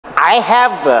I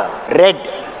have read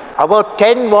about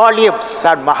 10 volumes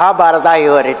on Mahabharata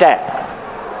you have written.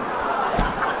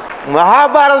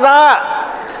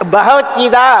 Mahabharata, Bhagavad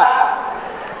Gita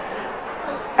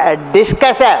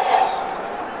discusses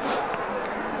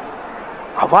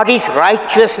what is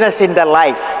righteousness in the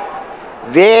life.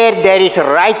 Where there is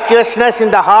righteousness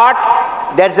in the heart,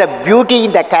 there is a beauty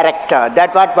in the character.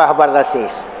 That's what Mahabharata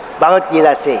says. Bhagavad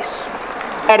Gita says.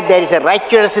 Where there is a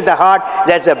righteousness in the heart,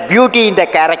 there is a beauty in the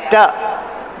character.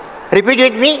 Repeat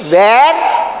with me. Where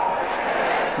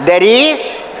there is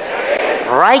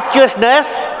righteousness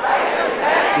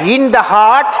in the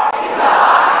heart,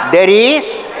 there is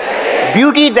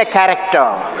beauty in the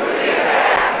character.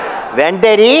 When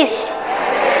there is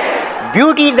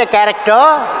beauty in the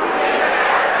character,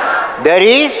 there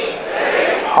is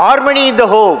harmony in the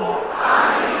home.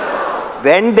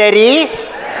 When there is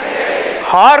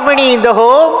harmony in the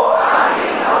home,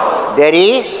 there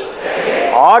is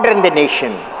order in the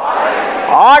nation.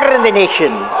 Order in the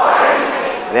nation.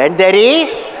 When there is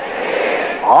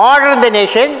order in the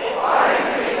nation,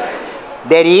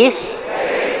 there is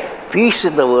peace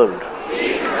in the world.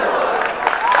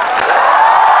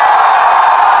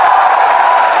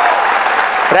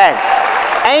 Friends,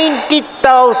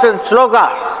 90,000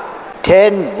 slokas,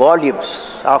 10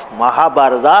 volumes of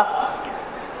Mahabharata.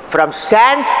 From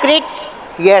Sanskrit,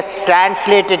 he has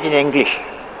translated in English.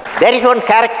 There is one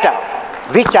character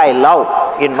which I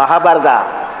love in Mahabharata.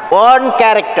 One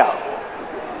character.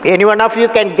 Any one of you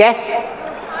can guess?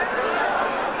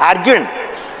 Arjun?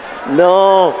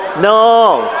 No.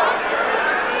 No.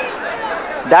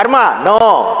 Dharma? No.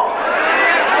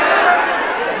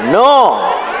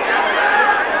 No.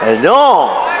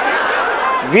 No.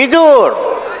 Vidur.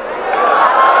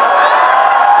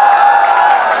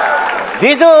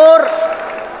 Vidur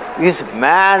is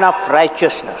man of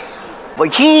righteousness.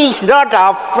 But he is not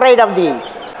afraid of the,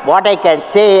 what I can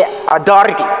say,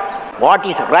 authority. What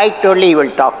is right only he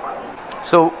will talk.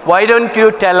 So why don't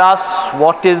you tell us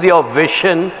what is your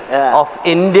vision of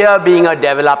India being a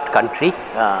developed country?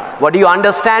 What do you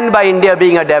understand by India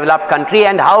being a developed country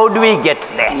and how do we get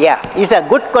there? Yeah, it's a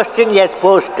good question he has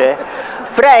posed.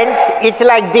 Friends, it's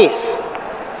like this.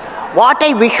 What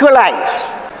I visualize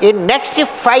in next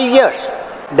 5 years,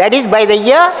 that is by the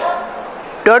year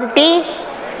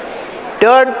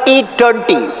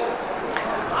 2020,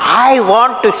 I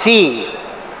want to see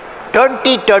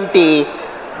 2020,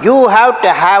 you have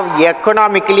to have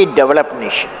economically developed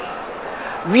nation.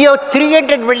 We have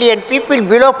 300 million people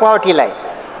below poverty line.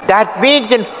 That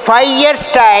means in 5 years'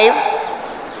 time,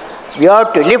 we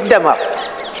have to lift them up.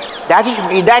 That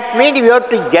means we have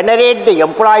to generate the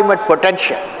employment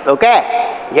potential. Okay?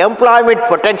 Employment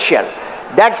potential.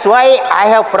 That's why I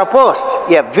have proposed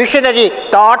a visionary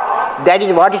thought, that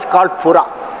is what is called Pura.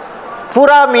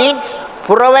 Pura means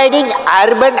providing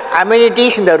urban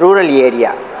amenities in the rural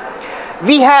area.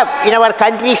 We have in our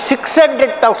country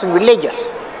 600,000 villages.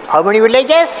 How many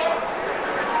villages?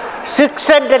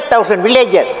 600,000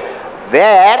 villages,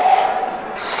 where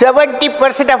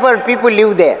 70% of our people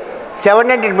live there.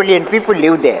 700 million people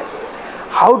live there.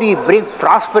 How do you bring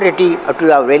prosperity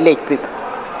to our village people?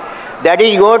 That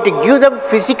is, you have to give them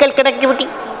physical connectivity.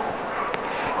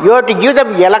 You have to give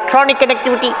them electronic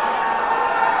connectivity.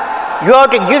 You have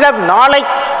to give them knowledge.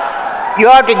 You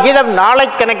have to give them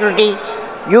knowledge connectivity.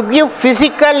 You give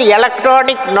physical,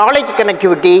 electronic, knowledge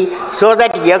connectivity so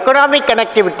that economic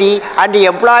connectivity and the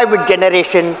employment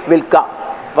generation will come.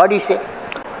 What do you say?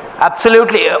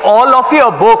 Absolutely. All of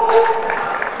your books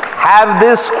have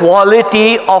this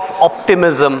quality of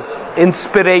optimism,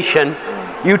 inspiration.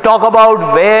 You talk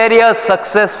about various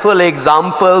successful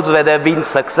examples where there have been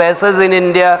successes in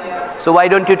India. So why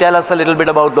don't you tell us a little bit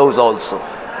about those also?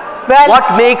 Well,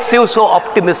 what makes you so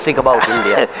optimistic about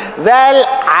India? Well,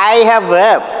 I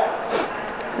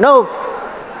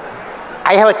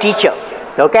have a teacher,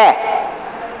 okay?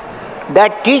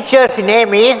 That teacher's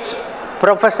name is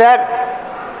Professor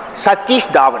Satish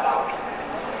Dhawan.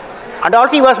 And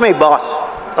also he was my boss,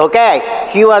 okay?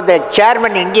 He was the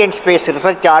chairman Indian Space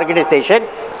Research Organization.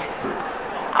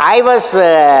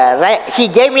 He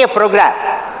gave me a program.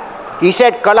 He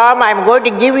said, Kalam, I am going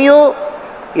to give you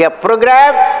a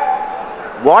program.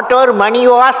 Whatever money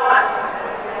you ask,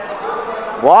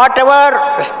 whatever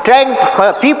strength,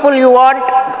 people you want,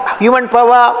 human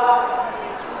power,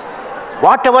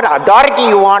 whatever authority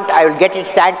you want, I will get it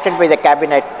sanctioned by the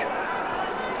cabinet.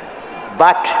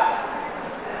 But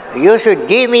you should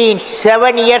give me in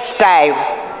 7 years' time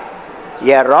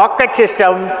a rocket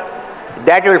system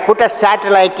that will put a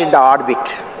satellite in the orbit.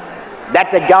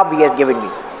 That's the job he has given me.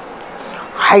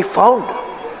 I found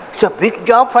it's a big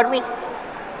job for me,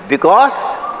 because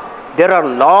There are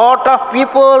a lot of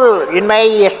people in my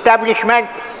establishment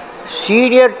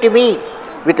senior to me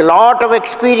with a lot of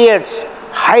experience,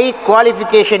 high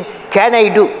qualification. Can I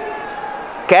do?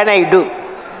 Can I do?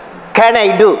 Can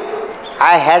I do?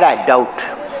 I had a doubt.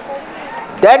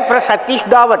 Then Satish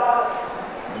Dhawan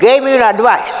gave me an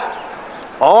advice.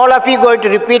 All of you going to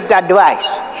repeat the advice.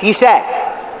 He said,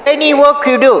 any work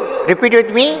you do, repeat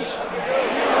with me.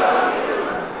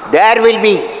 There will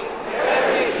be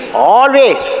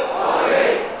always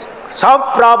some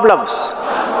problems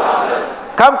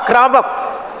come crop up.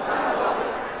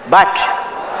 But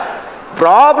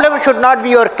problem should not be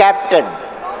your captain.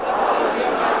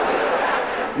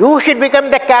 You should become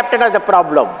the captain of the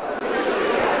problem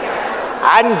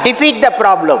and defeat the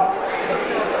problem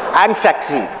and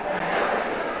succeed.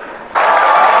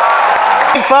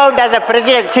 I found as a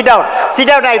president, sit down,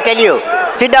 I tell you,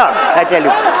 sit down, I tell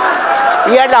you.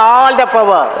 He had all the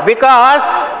power, because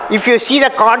if you see the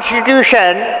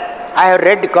constitution, I have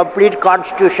read the complete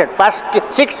constitution. First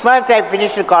 6 months I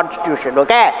finished the constitution,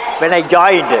 okay, when I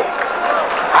joined.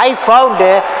 I found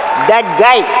that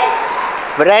guy,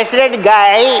 president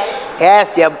guy,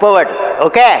 has empowered,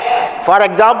 okay. For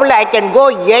example, I can go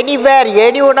anywhere,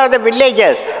 any one of the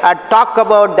villages and talk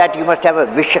about that you must have a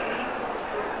vision.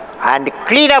 And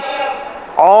clean up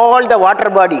all the water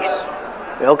bodies,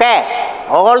 okay?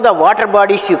 All the water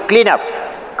bodies you clean up,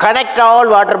 connect all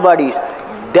water bodies.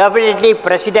 Definitely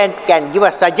president can give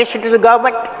a suggestion to the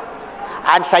government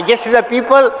and suggest to the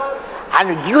people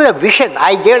and give a vision.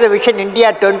 I gave the vision,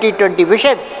 India 2020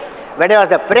 vision, when I was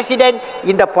the president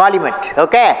in the parliament,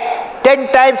 okay?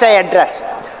 10 times I addressed.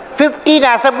 15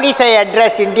 assemblies I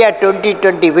addressed India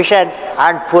 2020 vision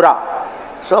and Pura.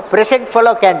 So present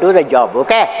fellow can do the job,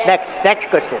 okay? Next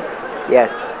question.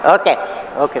 Yes, okay,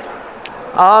 okay, sir.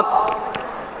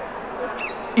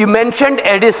 You mentioned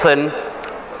Edison,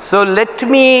 so let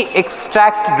me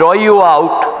draw you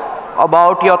out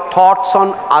about your thoughts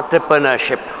on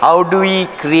entrepreneurship. How do we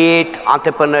create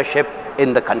entrepreneurship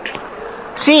in the country?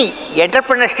 See,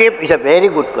 entrepreneurship is a very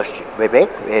good question, very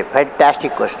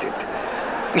fantastic question.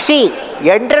 You see,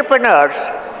 entrepreneurs,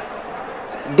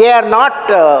 they are not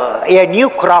a new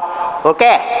crop,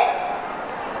 okay?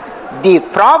 The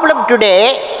problem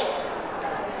today,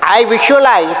 I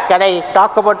visualize, can I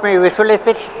talk about my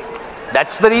visualization?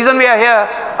 That's the reason we are here.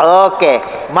 Okay,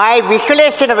 my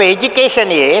visualization of education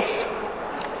is,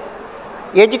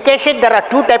 education, there are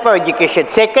two types of education.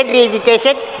 Secondary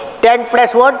education, 10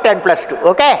 plus 1, 10 plus 2,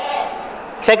 okay?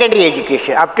 Secondary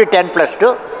education, up to 10 plus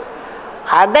 2.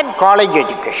 And then college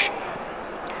education.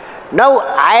 Now,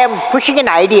 I am pushing an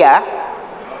idea.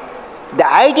 The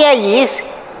idea is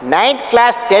 9th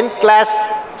class, 10th class,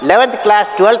 11th class,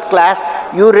 12th class,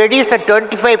 you reduce the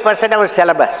 25% of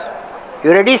syllabus.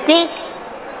 You reduce the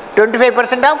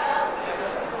 25% of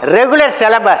regular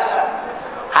syllabus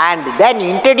and then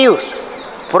introduce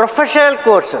professional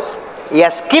courses,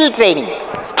 skill training.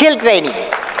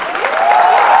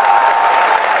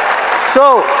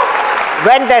 So,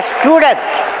 when the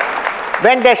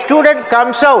student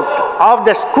comes out of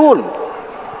the school,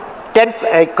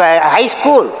 high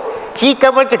school, he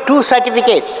comes with 2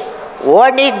 certificates.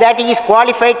 One is that he is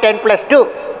qualified 10 plus 2.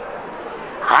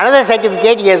 Another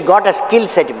certificate, he has got a skill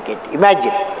certificate.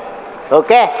 Imagine.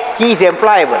 Okay? He is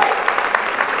employable.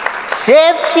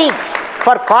 Same thing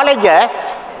for colleges.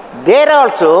 There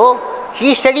also,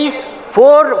 he studies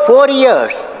 4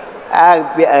 years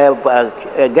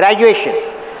graduation.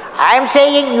 I am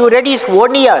saying you reduce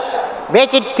 1 year,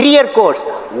 make it 3-year course.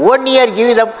 1 year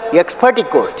give them expertise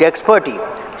course,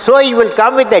 So you will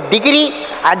come with a degree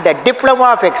and the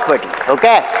diploma of expertise.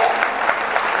 Okay?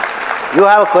 You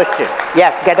have a question.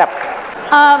 Yes, get up.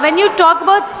 When you talk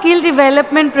about skill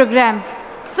development programs,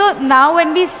 so now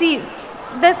when we see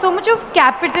there's so much of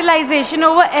capitalization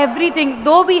over everything,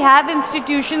 though we have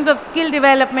institutions of skill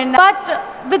development, but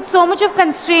with so much of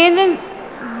constraint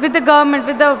with the government,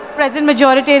 with the present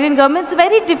majoritarian government, it's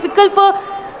very difficult for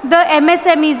the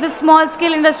MSMEs, the small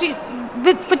scale industry,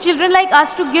 for children like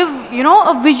us to give,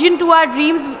 a vision to our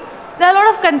dreams. There are a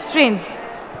lot of constraints.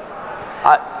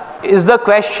 Is the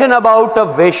question about a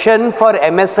vision for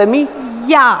MSME?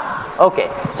 Yeah. Okay.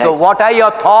 So what are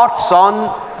your thoughts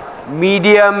on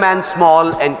medium and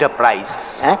small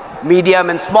enterprise? Medium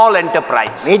and small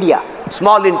enterprise.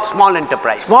 Small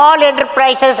enterprise. Small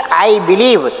enterprises, I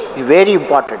believe, is very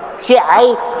important. See,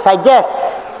 I suggest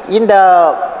when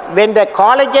the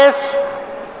colleges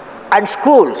and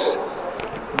schools,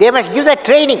 they must give the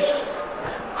training.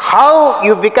 How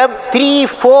you become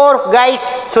 3-4 guys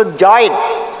should join.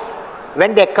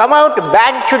 When they come out,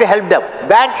 bank should help them.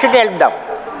 That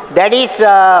is,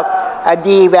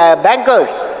 the bankers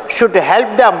should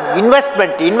help them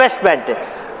investment,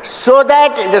 so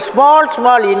that the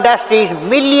small industries,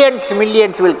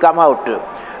 millions will come out.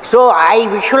 So I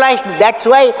visualize, that's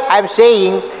why I am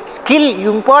saying skill,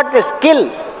 you impart the skill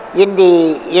in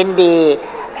the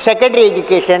secondary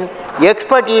education,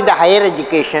 expertise in the higher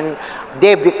education,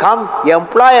 they become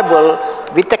employable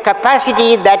with the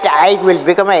capacity that I will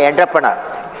become an entrepreneur.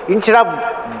 Instead of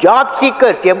job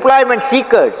seekers, employment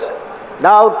seekers,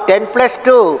 now 10 plus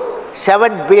 2,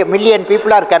 7 million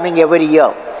people are coming every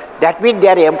year. That means they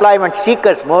are employment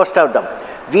seekers, most of them.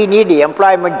 We need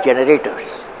employment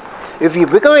generators. If you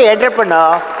become an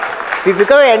entrepreneur, you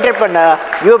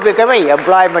become an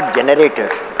employment generator.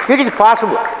 It is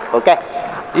possible, okay?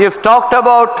 You've talked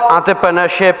about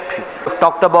entrepreneurship, you've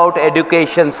talked about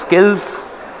education skills.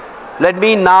 Let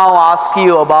me now ask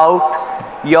you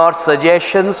about your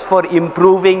suggestions for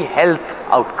improving health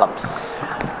outcomes.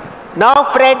 Now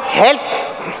friends, health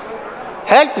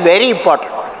very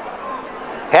important.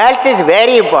 Health is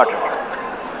very important.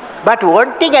 But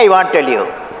one thing I want to tell you,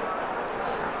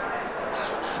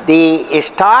 it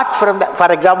starts from,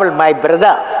 for example, my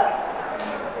brother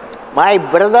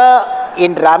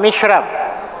in Rameswaram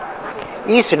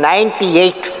is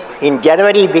 98. In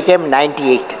January he became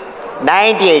 98.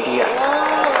 98 years.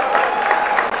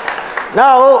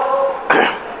 Now,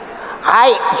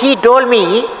 he told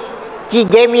me, he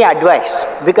gave me advice,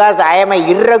 because I am an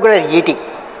irregular eating.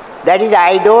 That is,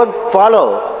 I don't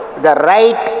follow the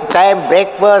right time,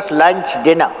 breakfast, lunch,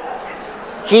 dinner.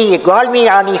 He called me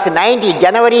on his 90,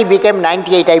 January he became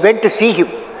 98. I went to see him.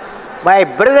 My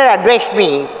brother advised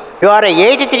me, you are an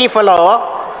 83 fellow,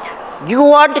 you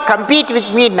want to compete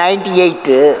with me 98.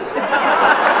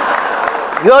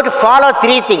 You have to follow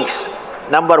 3 things.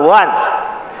 Number 1,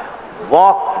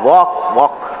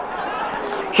 walk.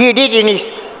 He did in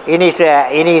his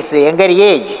younger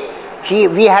age.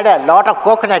 We had a lot of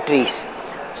coconut trees.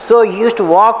 So he used to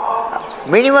walk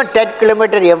minimum 10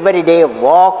 kilometers every day,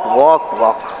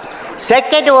 walk.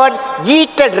 Second one,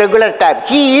 eat at regular time.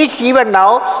 He eats even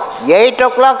now 8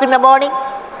 o'clock in the morning,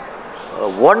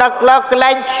 1 o'clock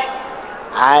lunch,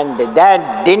 and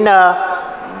then dinner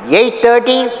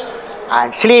 8:30,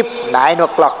 and sleep 9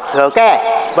 o'clock, okay?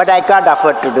 But I can't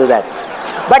afford to do that.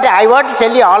 But I want to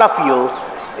tell you, all of you,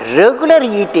 regular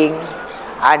eating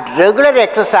and regular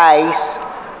exercise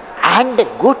and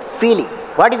good feeling.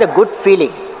 What is the good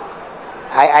feeling?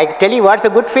 I tell you what's the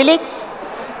good feeling.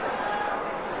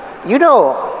 You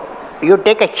know, you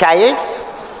take a child,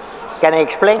 can I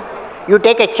explain? You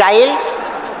take a child,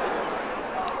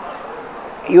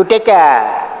 you take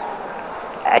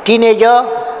a teenager,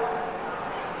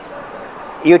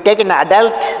 you take an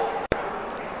adult,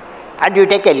 and you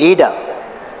take a leader.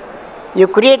 You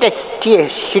create a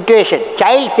situation.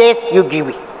 Child says, you give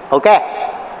me, okay?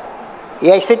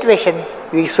 A situation,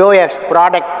 we show a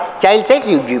product, child says,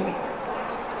 you give me.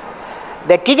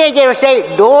 The teenager will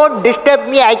say, don't disturb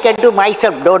me, I can do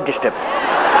myself, don't disturb me.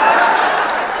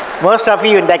 Most of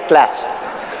you in that class.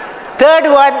 Third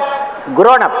one,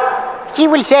 grown up. He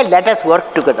will say, let us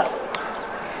work together.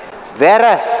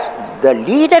 Whereas the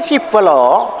leadership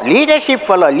fellow,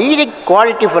 leading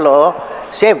quality fellow,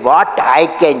 say what I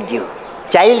can give.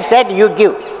 Child said, you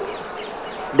give.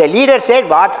 The leader said,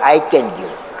 what I can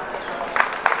give.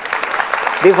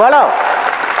 Do you follow?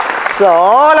 So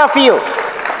all of you,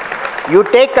 you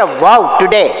take a vow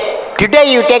today.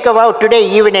 Today you take a vow, today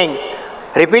evening.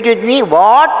 Repeat with me,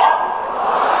 what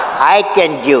I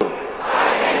can give.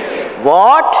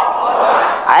 What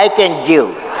I can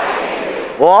give.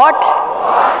 What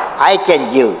I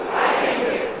can give.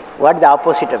 What is the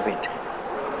opposite of it?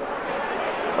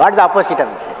 What is the opposite of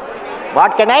it?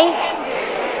 What can I?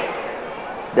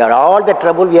 They are all the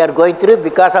trouble we are going through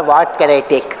because of what can I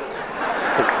take.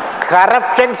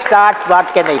 Corruption starts,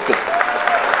 what can I take?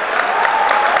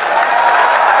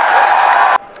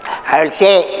 I will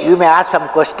say, you may ask some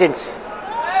questions.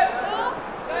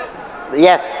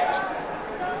 Yes.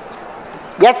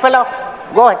 Yes, fellow,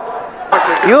 go ahead.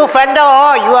 You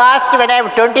fellow, you asked when I am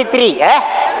 23, eh?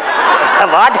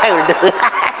 What I will do?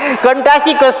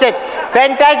 Fantastic question.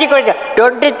 Fantastic question.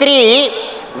 23,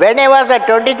 when I was a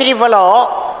 23 fellow,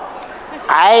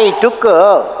 I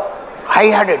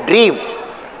had a dream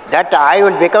that I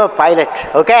will become a pilot,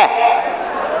 okay?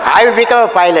 I will become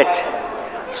a pilot.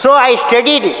 So I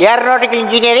studied aeronautical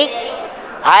engineering.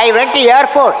 I went to Air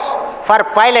Force for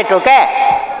pilot, okay?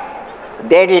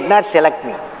 They did not select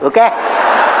me, okay?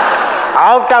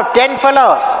 Out of 10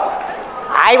 fellows,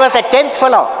 I was the 10th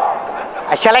fellow,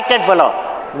 a selected fellow.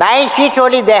 9 seats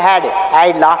only they had,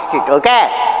 I lost it, okay?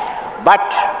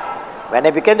 But when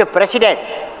I became the president,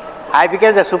 I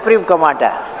became the supreme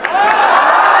commander.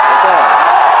 Okay.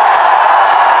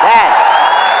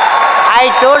 I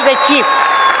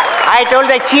told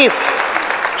the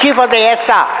chief of the air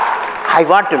staff, I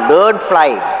want to learn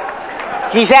flying.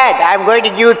 He said, I'm going to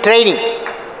give you training.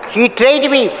 He trained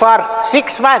me for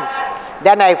 6 months.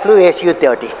 Then I flew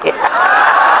Su-30.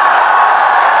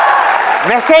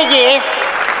 Message is,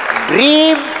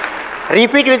 dream,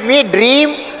 repeat with me,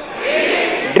 dream,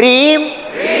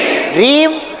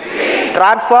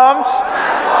 transforms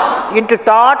into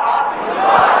thoughts,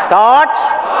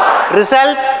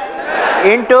 result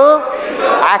into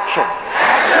action.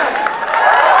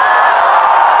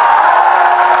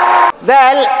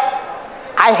 Well,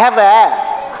 I have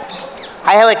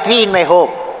a tree in my home,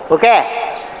 okay?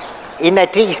 In a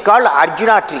tree, it's called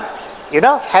Arjuna tree. You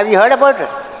know, have you heard about it?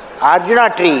 Arjuna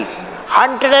tree,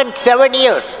 107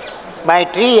 years. My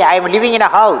tree, I am living in a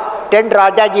house, 10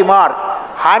 Rajaji Mark,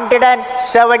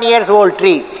 107 years old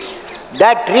tree.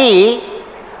 That tree,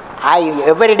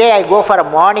 every day I go for a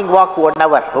morning walk 1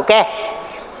 hour, okay?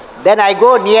 Then I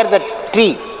go near the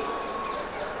tree.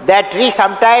 That tree,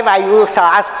 sometime I used to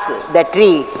ask the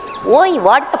tree, "Why,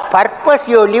 what is the purpose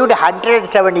you lived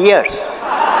 107 years?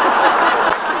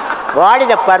 What is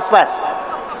the purpose?"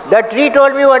 The tree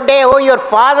told me one day, "Oh, your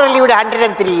father lived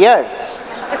 103 years.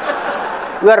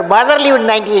 Your mother lived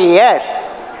 90 years.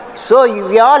 So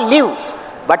we all live."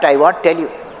 But I want to tell you,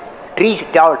 trees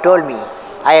told me,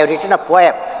 I have written a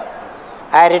poem.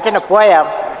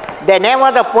 The name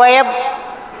of the poem,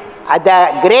 the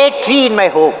great tree in my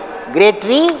home. Great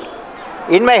tree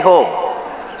in my home.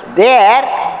 There,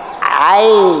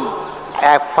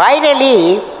 I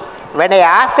finally, when I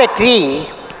asked the tree,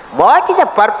 what is the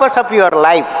purpose of your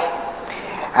life?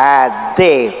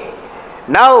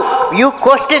 Now you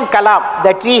question Kalam,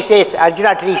 the tree says,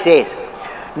 Arjuna tree says.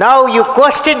 Now you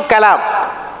question Kalam,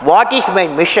 what is my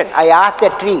mission? I asked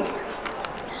the tree,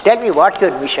 tell me what's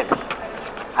your mission?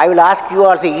 I will ask you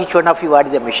also, each one of you, what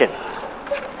is the mission?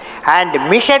 And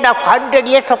mission of 100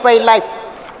 years of my life.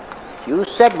 You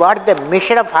said, what is the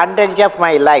mission of 100 years of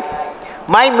my life?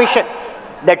 My mission,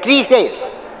 the tree says,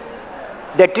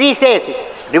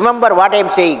 remember what I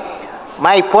am saying,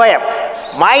 my poem,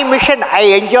 my mission, I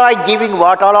enjoy giving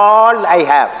what all I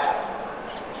have.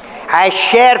 I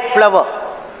share flower,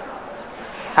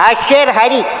 I share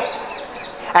honey,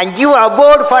 and give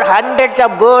abode for hundreds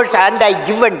of birds, and I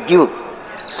give and give.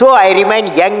 So I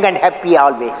remain young and happy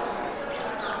always.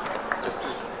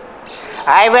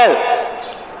 I will.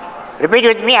 Repeat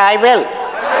with me, I will.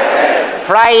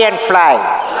 Fly and fly.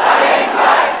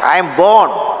 I am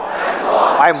born.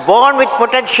 I am born with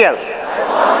potential.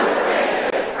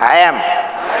 I am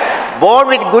born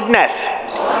with goodness.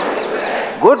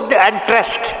 Good and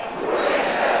trust.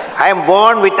 I am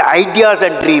born with ideas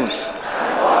and dreams.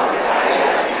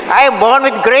 I am born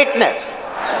with greatness.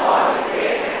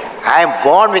 I am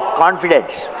born with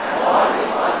confidence.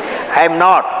 I am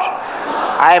not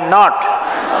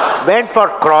meant for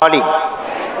crawling.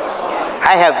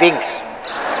 I have wings.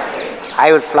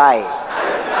 I will fly.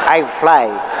 I will fly.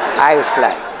 I will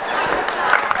fly.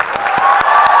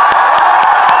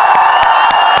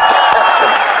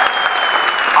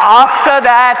 After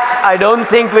that, I don't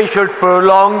think we should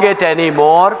prolong it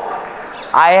anymore.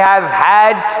 I have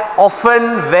had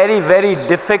often very, very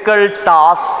difficult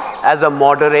tasks as a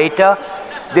moderator.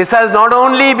 This has not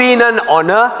only been an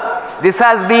honor, this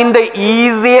has been the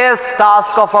easiest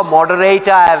task of a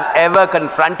moderator I have ever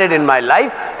confronted in my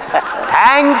life.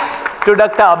 Thanks to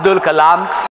Dr. Abdul Kalam.